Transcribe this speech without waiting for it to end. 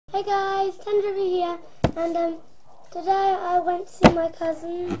Hi guys, Tandravi here, and today I went to see my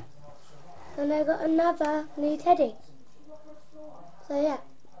cousin, and I got another new teddy. So yeah,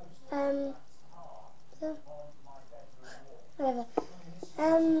 so whatever.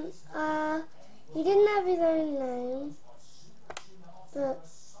 He didn't have his own name, but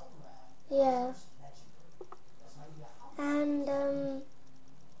yeah, and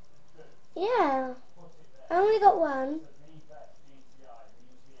yeah, I only got one.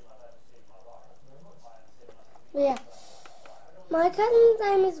 But yeah, my cousin's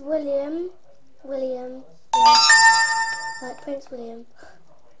name is William. William, yeah, like Prince William.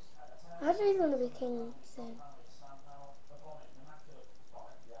 I don't even want to be king soon.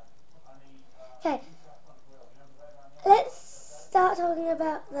 Okay, let's start talking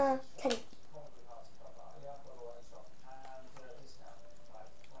about the teddy.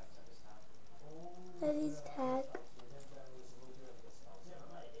 There's his tag.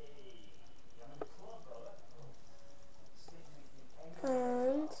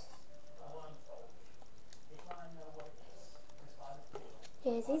 And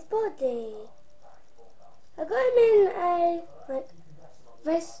here's his body. I got him in a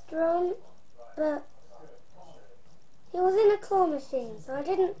restaurant, but he was in a claw machine, so I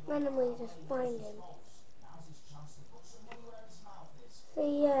didn't randomly just find him. So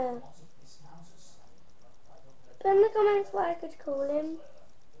yeah. Put in the comments what I could call him.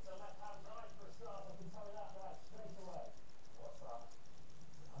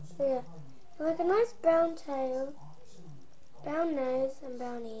 So yeah. Like a nice brown tail, brown nose and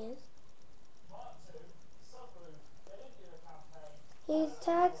brown ears. His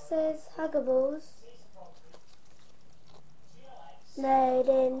tag says Huggables, made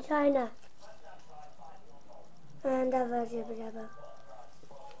in China, and other jibber jabber.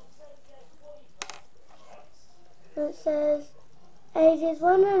 It says ages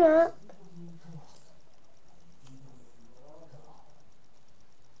 1 and up.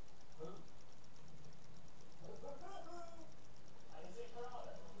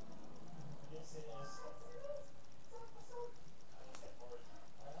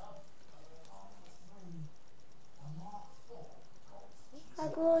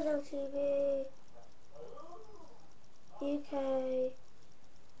 Hogwarts on TV, UK,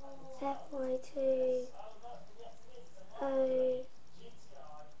 FYT, OQS.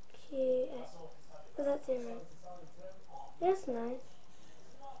 Was that 0? That's nice.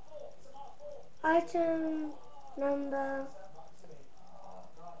 Item number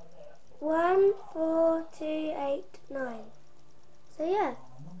 14289. So yeah,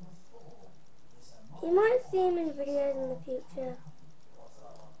 you might see him in videos in the future.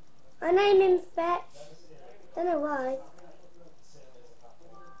 I name him Fetch. Don't know why,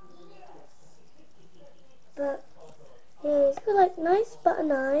 but yeah, he's got like nice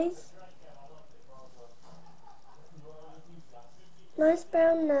button eyes, nice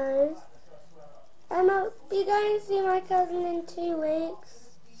brown nose. I'll be going to see my cousin in 2 weeks,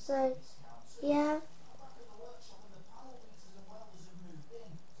 so yeah.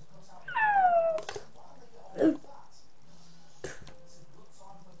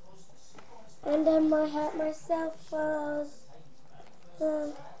 And then I hurt myself while I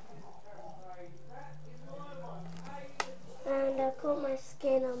was, and I caught my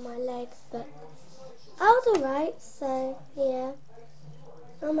skin on my legs, but I was alright, so yeah.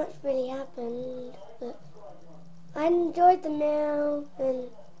 Not much really happened, but I enjoyed the meal, and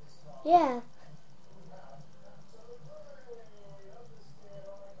yeah.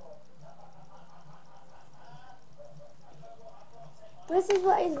 This is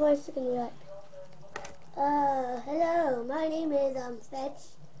what his voice is going to be like. Hello, my name is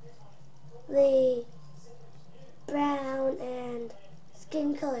Fetch, the brown and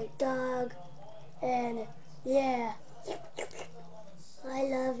skin colored dog, and yeah, I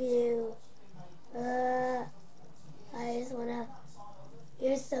love you. I just wanna,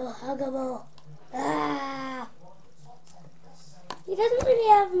 you're so huggable. He doesn't really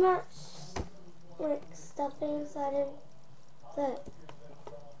have much stuffing inside him, but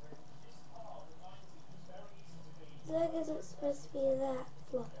his leg isn't supposed to be that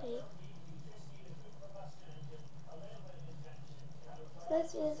floppy. It's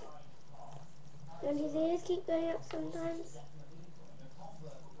supposed to be just, and his ears keep going up sometimes.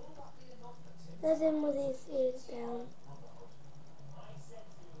 There's him with his ears down.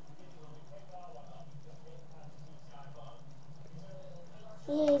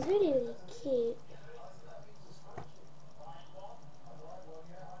 Yeah, he's really, really cute.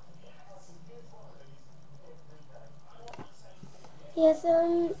 Yeah, so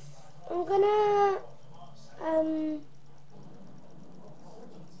I'm gonna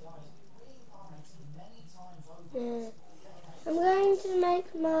Yeah. I'm going to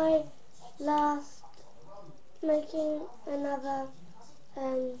make my making another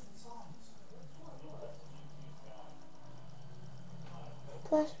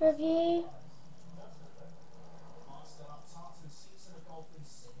plush review.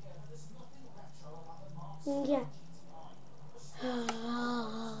 Yeah.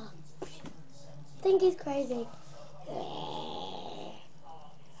 I think he's crazy.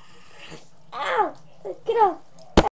 Ow! Get off!